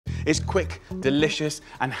It's quick, delicious,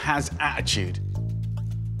 and has attitude.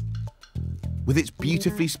 With its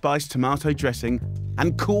beautifully spiced tomato dressing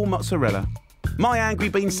and cool mozzarella, my angry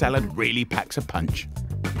bean salad really packs a punch.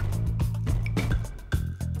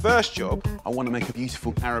 First job, I want to make a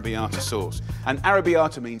beautiful arrabbiata sauce. And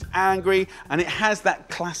arrabbiata means angry, and it has that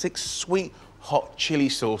classic sweet, hot chili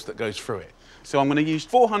sauce that goes through it. So I'm going to use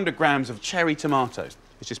 400 grams of cherry tomatoes.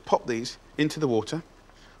 Let's just pop these into the water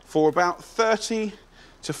for about 30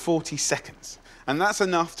 to 40 seconds. And that's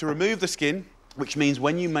enough to remove the skin, which means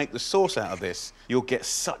when you make the sauce out of this, you'll get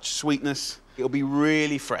such sweetness. It'll be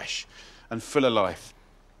really fresh and full of life.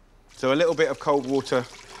 So a little bit of cold water,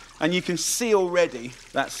 and you can see already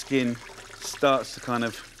that skin starts to kind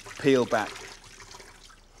of peel back.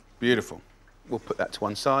 Beautiful. We'll put that to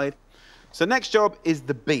one side. So next job is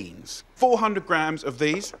the beans. 400 grams of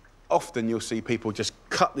these. Often you'll see people just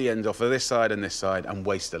cut the ends off of this side and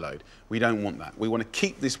waste a load. We don't want that. We want to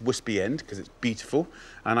keep this wispy end because it's beautiful,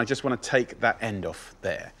 and I just want to take that end off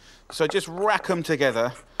there. So just rack them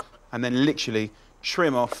together and then literally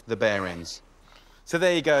trim off the bare ends. So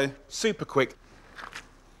there you go, super quick.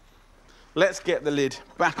 Let's get the lid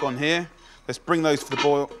back on here. Let's bring those for the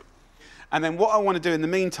boil. And then what I want to do in the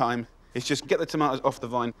meantime is just get the tomatoes off the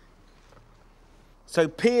vine. So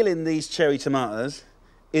peeling these cherry tomatoes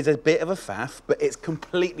is a bit of a faff, but it's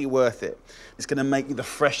completely worth it. It's going to make you the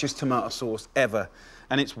freshest tomato sauce ever,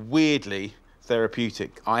 and it's weirdly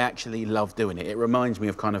therapeutic. I actually love doing it. It reminds me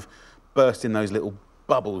of kind of bursting those little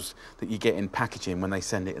bubbles that you get in packaging when they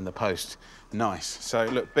send it in the post. Nice. So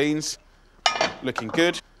look, beans looking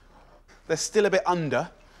good. They're still a bit under,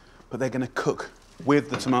 but they're going to cook with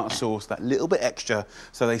the tomato sauce that little bit extra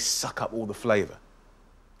so they suck up all the flavour.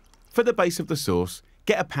 For the base of the sauce,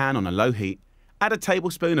 get a pan on a low heat, add a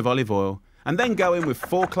tablespoon of olive oil, and then go in with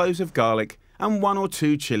 4 cloves of garlic and 1 or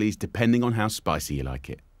 2 chilies, depending on how spicy you like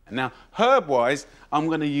it. Now, herb-wise, I'm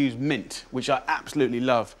going to use mint, which I absolutely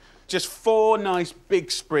love. Just 4 nice big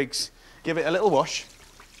sprigs. Give it a little wash,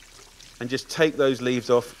 and just take those leaves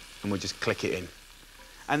off, and we'll just click it in.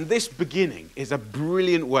 And this beginning is a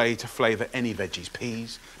brilliant way to flavour any veggies,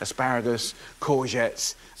 peas, asparagus,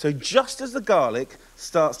 courgettes. So just as the garlic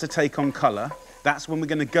starts to take on colour, that's when we're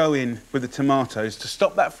going to go in with the tomatoes to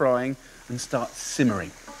stop that frying and start simmering.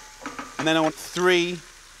 And then I want 3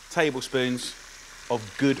 tablespoons of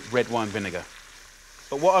good red wine vinegar.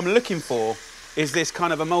 But what I'm looking for is this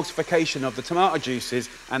kind of emulsification of the tomato juices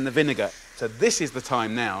and the vinegar. So this is the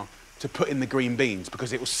time now to put in the green beans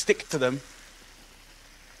because it will stick to them.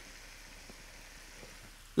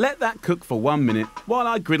 Let that cook for 1 minute while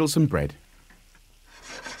I griddle some bread.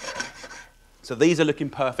 So these are looking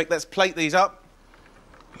perfect. Let's plate these up.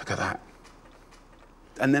 Look at that.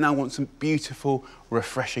 And then I want some beautiful,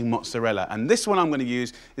 refreshing mozzarella. And this one I'm going to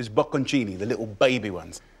use is bocconcini, the little baby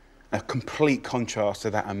ones. A complete contrast to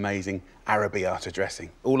that amazing arrabbiata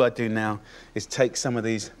dressing. All I do now is take some of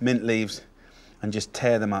these mint leaves and just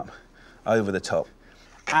tear them up over the top.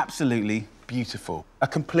 Absolutely beautiful. A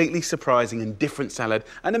completely surprising and different salad,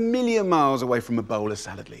 and a million miles away from a bowl of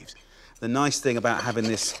salad leaves. The nice thing about having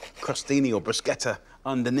this crostini or bruschetta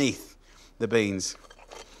underneath the beans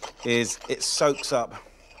is it soaks up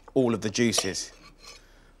all of the juices.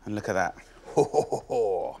 And look at that. Ho, ho, ho,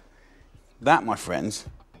 ho. That, my friends,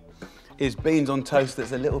 is beans on toast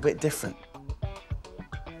that's a little bit different.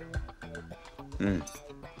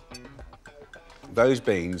 Those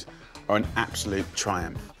beans are an absolute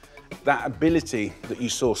triumph. That ability that you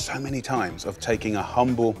saw so many times of taking a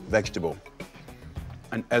humble vegetable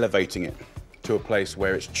and elevating it to a place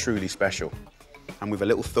where it's truly special. And with a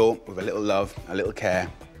little thought, with a little love, a little care,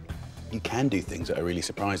 you can do things that are really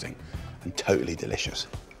surprising and totally delicious.